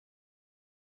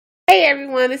Hey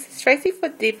everyone, this is Tracy for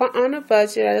Diva on a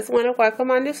Budget. I just want to welcome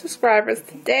my new subscribers.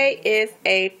 Today is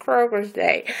a Krogers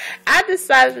day. I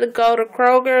decided to go to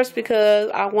Krogers because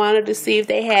I wanted to see if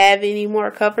they have any more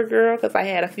CoverGirl, because I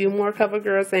had a few more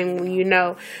CoverGirls, and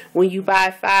when you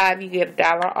buy 5 you get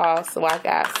 $1 off. So I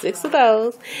got 6 of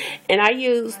those, and I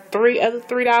used 3 other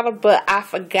 $3, but I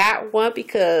forgot one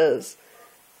because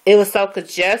it was so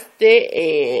congested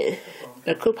and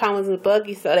the coupon was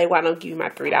buggy, so they wound up giving me my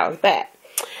 $3 back.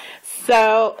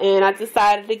 So, and I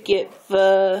decided to get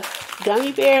the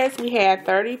gummy bears. We had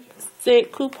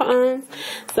 30% coupons.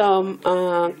 So,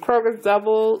 Krogers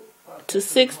doubled to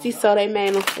 60, so they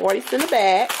made them 40 cents a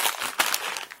bag.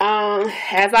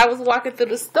 As I was walking through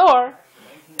the store,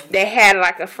 they had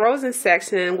like a frozen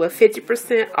section with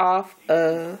 50% off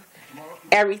of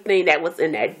everything that was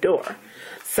in that door.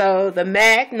 So, the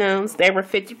Magnums, they were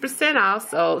 50% off,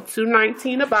 so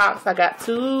 $2.19 a box. I got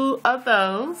 2 of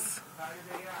those.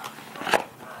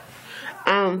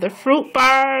 The fruit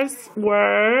bars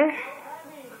were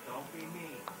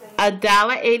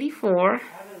 $1.84,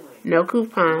 no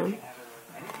coupon.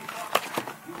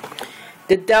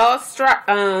 The dog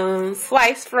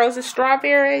sliced frozen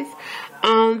strawberries,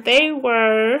 they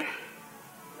were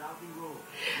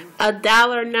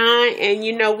 $1.09,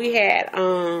 and we had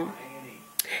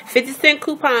 50-cent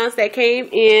coupons that came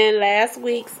in last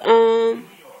week's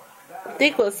I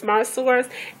think it was Smart Source,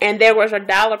 and there was $1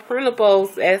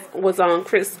 printables that was on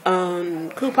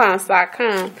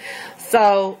coupons.com.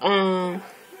 So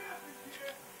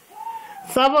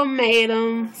some of them made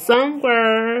them. Some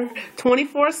were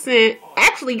 24 cents.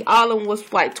 Actually, all of them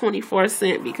was like 24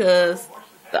 cents because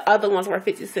the other ones were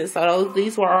 50 cents. So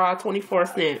these were all 24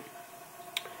 cents.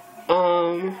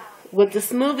 With the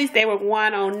smoothies, they were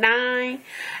 $1.09.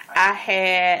 I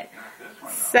had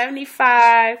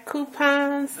 75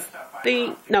 coupons.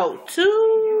 3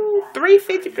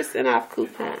 50% off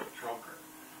coupons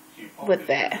with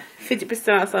that.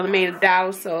 50% off, so they made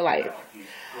 $1, so like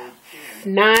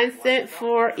 9 cents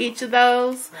for each of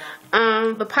those.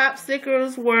 The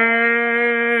popsicles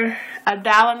were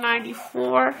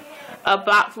 $1.94 a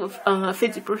box with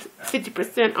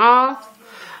 50% off.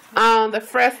 The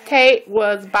fresh cake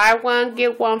was buy one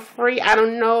get one free. I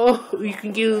don't know, you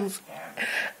can use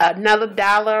another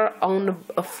 $1 on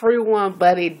a free one,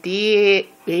 but it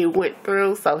went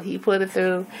through, so he put it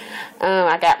through.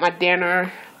 I got my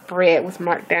dinner bread was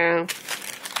marked down,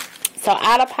 so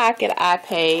out of pocket I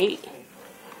paid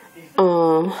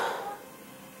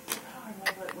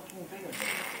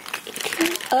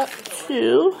up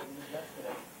to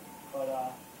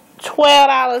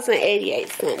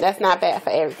 $12.88. That's not bad for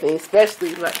everything,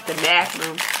 especially like the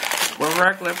Magnum with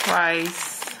regular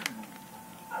price.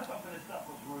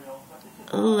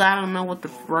 Ooh, I don't know what the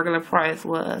regular price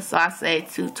was, so I say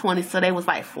 $2.20. So they was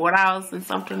like $4 and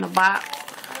something a box.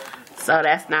 So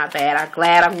that's not bad. I'm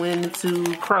glad I went into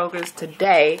Krogers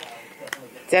today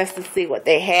just to see what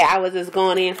they had. I was just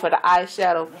going in for the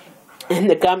eyeshadow and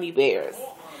the gummy bears.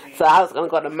 So I was gonna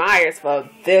go to Myers for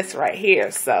this right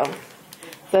here. So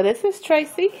this is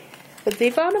Tracy with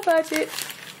Diva on a Budget.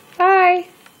 Bye.